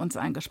zwar mit uns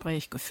ein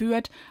Gespräch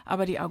geführt,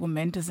 aber die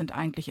Argumente sind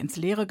eigentlich ins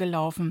Leere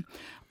gelaufen.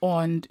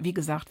 Und wie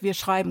gesagt, wir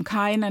schreiben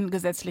keinen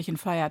gesetzlichen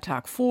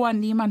Feiertag vor,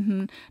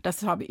 niemanden.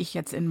 Das habe ich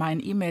jetzt in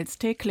meinen E-Mails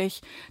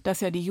täglich,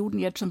 dass ja die Juden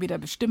jetzt schon wieder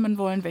bestimmen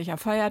wollen, welcher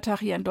Feiertag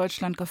hier in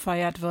Deutschland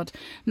gefeiert wird.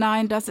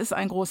 Nein, das ist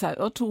ein großer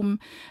Irrtum.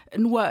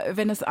 Nur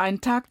wenn es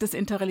ein Tag des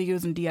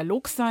interreligiösen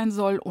Dialogs sein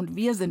soll und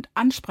wir sind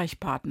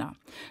Ansprechpartner,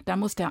 da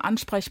muss der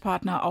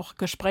Ansprechpartner auch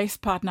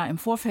Gesprächspartner im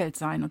Vorfeld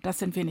sein. Und das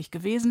sind wir nicht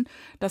gewesen.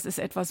 Das ist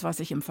etwas,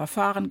 was ich im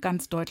Verfahren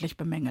ganz deutlich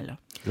bemängele.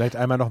 Vielleicht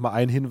einmal noch mal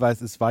ein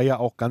Hinweis. Es war ja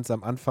auch ganz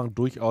am Anfang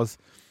durchaus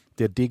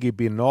der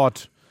DGB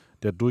Nord,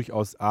 der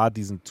durchaus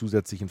diesen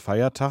zusätzlichen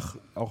Feiertag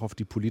auch auf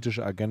die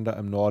politische Agenda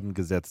im Norden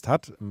gesetzt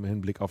hat, im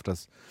Hinblick auf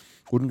das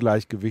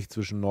Ungleichgewicht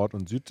zwischen Nord-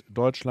 und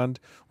Süddeutschland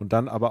und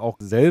dann aber auch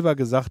selber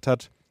gesagt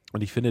hat,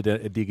 und ich finde,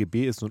 der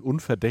DGB ist nun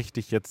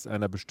unverdächtig, jetzt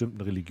einer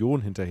bestimmten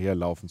Religion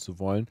hinterherlaufen zu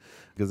wollen,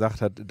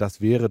 gesagt hat, das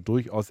wäre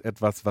durchaus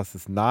etwas, was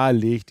es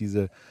nahelegt,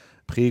 diese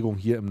Prägung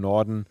hier im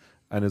Norden,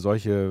 eine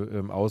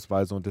solche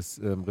Ausweisung des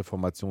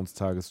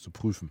Reformationstages zu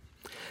prüfen.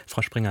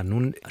 Frau Springer,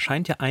 nun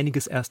scheint ja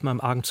einiges erstmal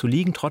im Argen zu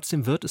liegen.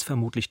 Trotzdem wird es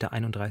vermutlich der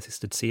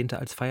 31.10.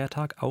 als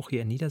Feiertag, auch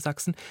hier in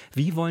Niedersachsen.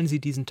 Wie wollen Sie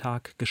diesen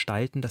Tag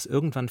gestalten, dass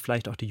irgendwann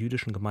vielleicht auch die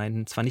jüdischen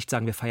Gemeinden zwar nicht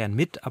sagen, wir feiern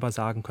mit, aber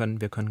sagen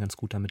können, wir können ganz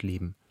gut damit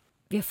leben?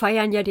 Wir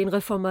feiern ja den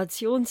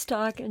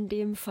Reformationstag in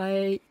dem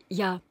Fall,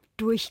 ja,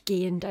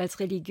 durchgehend als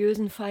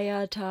religiösen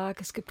Feiertag.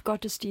 Es gibt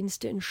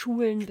Gottesdienste in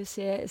Schulen.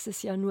 Bisher ist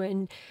es ja nur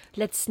im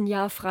letzten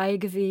Jahr frei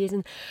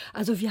gewesen.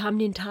 Also wir haben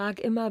den Tag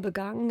immer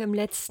begangen. Im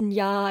letzten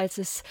Jahr, als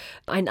es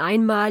ein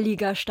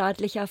einmaliger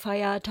staatlicher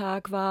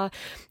Feiertag war,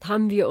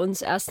 haben wir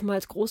uns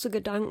erstmals große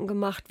Gedanken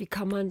gemacht, wie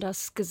kann man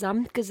das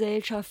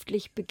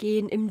gesamtgesellschaftlich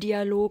begehen im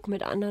Dialog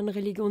mit anderen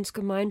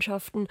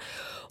Religionsgemeinschaften.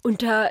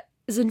 Und da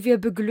sind wir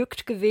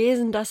beglückt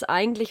gewesen, dass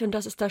eigentlich, und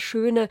das ist das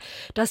Schöne,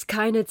 dass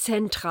keine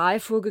zentral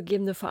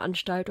vorgegebene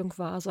Veranstaltung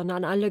war,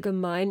 sondern alle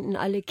Gemeinden,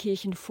 alle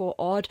Kirchen vor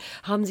Ort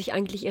haben sich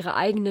eigentlich ihre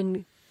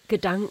eigenen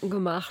Gedanken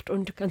gemacht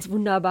und ganz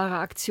wunderbare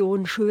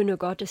Aktionen, schöne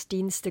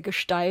Gottesdienste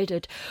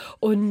gestaltet.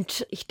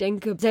 Und ich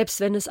denke, selbst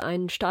wenn es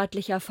ein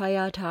staatlicher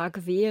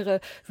Feiertag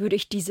wäre, würde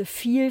ich diese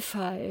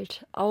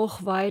Vielfalt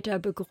auch weiter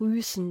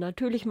begrüßen.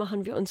 Natürlich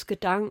machen wir uns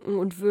Gedanken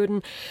und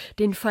würden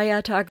den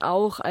Feiertag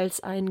auch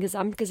als einen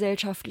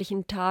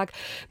gesamtgesellschaftlichen Tag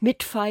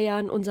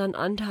mitfeiern, unseren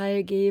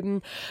Anteil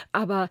geben.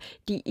 Aber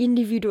die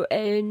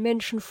individuellen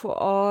Menschen vor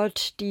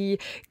Ort, die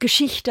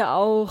Geschichte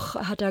auch,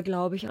 hat da,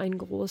 glaube ich, einen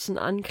großen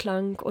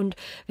Anklang. Und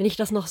wenn ich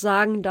das noch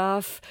sagen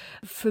darf,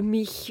 für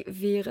mich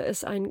wäre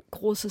es ein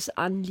großes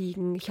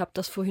Anliegen. Ich habe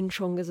das vorhin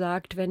schon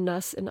gesagt, wenn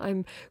das in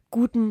einem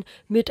guten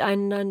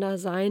Miteinander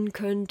sein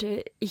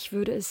könnte. Ich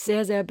würde es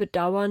sehr, sehr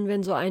bedauern,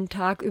 wenn so ein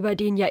Tag, über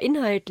den ja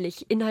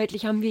inhaltlich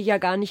haben wir ja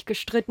gar nicht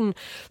gestritten,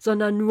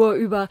 sondern nur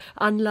über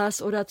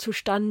Anlass oder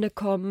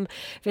Zustandekommen,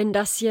 wenn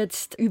das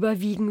jetzt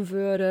überwiegen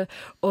würde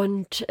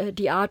und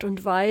die Art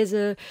und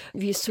Weise,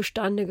 wie es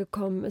zustande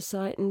gekommen ist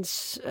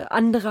seitens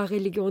anderer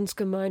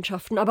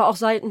Religionsgemeinschaften, aber auch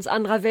seitens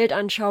anderer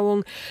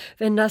Weltanschauungen,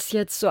 wenn das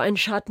jetzt so einen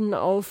Schatten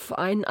auf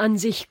ein an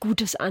sich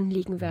gutes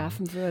Anliegen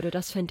werfen würde.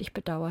 Das fände ich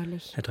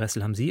bedauerlich. Herr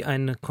Dressel, haben Sie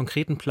einen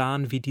konkreten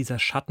Plan, wie dieser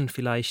Schatten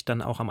vielleicht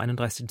dann auch am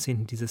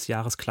 31.10. dieses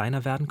Jahres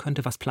kleiner werden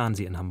könnte? Was planen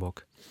Sie in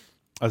Hamburg?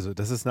 Also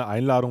das ist eine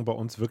Einladung bei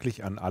uns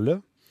wirklich an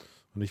alle.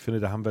 Und ich finde,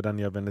 da haben wir dann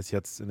ja, wenn es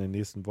jetzt in den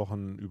nächsten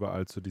Wochen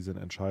überall zu diesen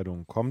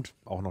Entscheidungen kommt,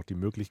 auch noch die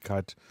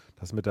Möglichkeit,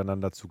 das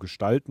miteinander zu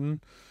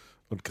gestalten.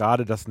 Und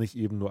gerade das nicht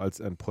eben nur als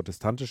einen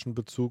protestantischen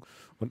Bezug.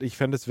 Und ich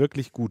fände es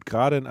wirklich gut,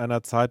 gerade in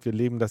einer Zeit, wir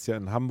leben das ja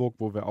in Hamburg,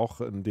 wo wir auch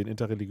den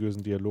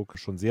interreligiösen Dialog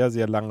schon sehr,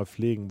 sehr lange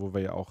pflegen, wo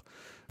wir ja auch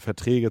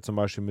Verträge zum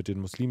Beispiel mit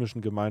den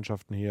muslimischen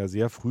Gemeinschaften hier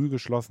sehr früh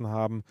geschlossen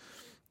haben,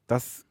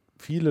 dass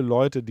viele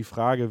Leute die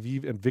Frage,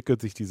 wie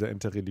entwickelt sich dieser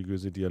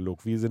interreligiöse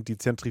Dialog, wie sind die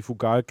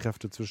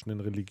Zentrifugalkräfte zwischen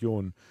den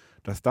Religionen,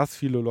 dass das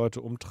viele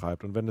Leute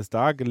umtreibt. Und wenn es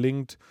da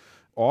gelingt,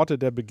 Orte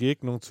der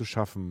Begegnung zu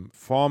schaffen,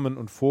 Formen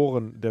und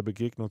Foren der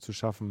Begegnung zu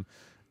schaffen,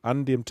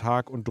 an dem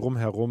Tag und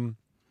drumherum,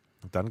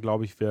 dann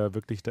glaube ich, wäre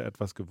wirklich da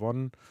etwas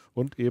gewonnen.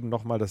 Und eben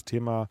nochmal das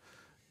Thema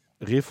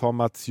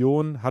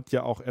Reformation hat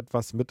ja auch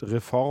etwas mit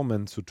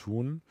Reformen zu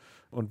tun.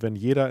 Und wenn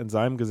jeder in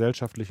seinem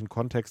gesellschaftlichen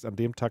Kontext an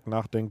dem Tag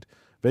nachdenkt,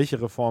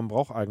 welche Reform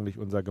braucht eigentlich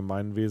unser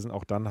Gemeinwesen,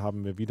 auch dann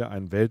haben wir wieder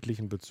einen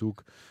weltlichen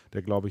Bezug,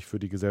 der, glaube ich, für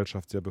die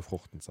Gesellschaft sehr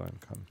befruchtend sein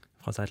kann.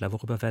 Frau Seidler,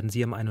 worüber werden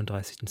Sie am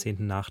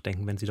 31.10.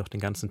 nachdenken, wenn Sie doch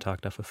den ganzen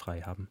Tag dafür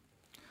frei haben?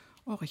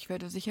 Och, ich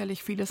werde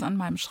sicherlich vieles an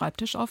meinem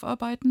Schreibtisch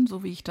aufarbeiten,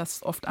 so wie ich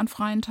das oft an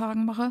freien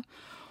Tagen mache.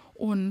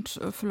 Und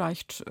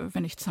vielleicht,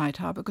 wenn ich Zeit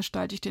habe,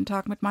 gestalte ich den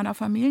Tag mit meiner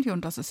Familie.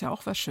 Und das ist ja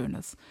auch was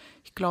Schönes.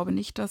 Ich glaube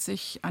nicht, dass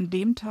ich an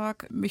dem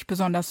Tag mich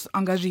besonders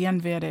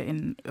engagieren werde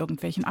in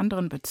irgendwelchen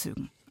anderen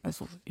Bezügen.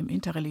 Also im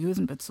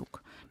interreligiösen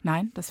Bezug.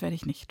 Nein, das werde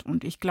ich nicht.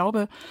 Und ich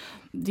glaube,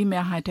 die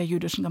Mehrheit der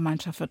jüdischen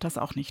Gemeinschaft wird das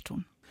auch nicht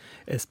tun.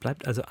 Es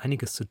bleibt also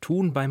einiges zu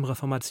tun beim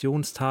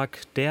Reformationstag,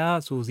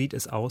 der, so sieht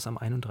es aus, am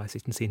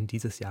 31.10.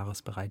 dieses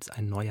Jahres bereits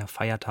ein neuer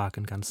Feiertag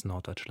in ganz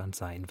Norddeutschland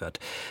sein wird.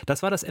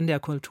 Das war das NDR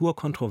Kultur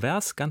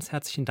Kontrovers. Ganz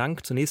herzlichen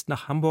Dank zunächst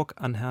nach Hamburg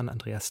an Herrn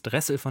Andreas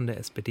Dressel von der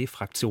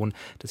SPD-Fraktion,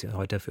 dass Sie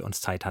heute für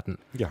uns Zeit hatten.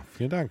 Ja,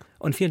 vielen Dank.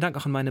 Und vielen Dank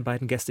auch an meine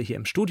beiden Gäste hier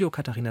im Studio,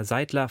 Katharina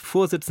Seidler,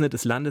 Vorsitzende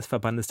des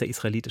Landesverbandes der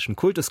israelitischen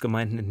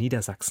Kultusgemeinden in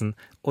Niedersachsen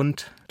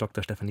und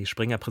Dr. Stefanie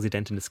Springer,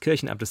 Präsidentin des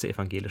Kirchenamtes der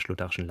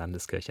Evangelisch-Lutherischen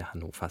Landeskirche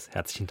Hannovers.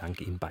 Herzlichen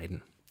Dank Ihnen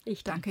beiden.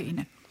 Ich danke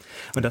Ihnen.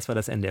 Und das war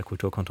das NDR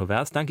Kultur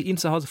Kontrovers. Danke Ihnen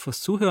zu Hause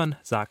fürs Zuhören,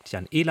 sagt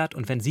Jan Ehlert.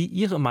 Und wenn Sie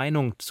Ihre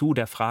Meinung zu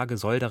der Frage,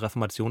 soll der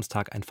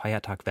Reformationstag ein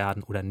Feiertag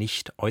werden oder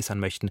nicht, äußern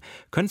möchten,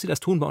 können Sie das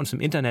tun bei uns im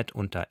Internet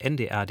unter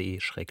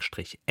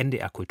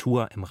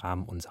ndr.de/ndrkultur im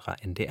Rahmen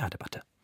unserer NDR-Debatte.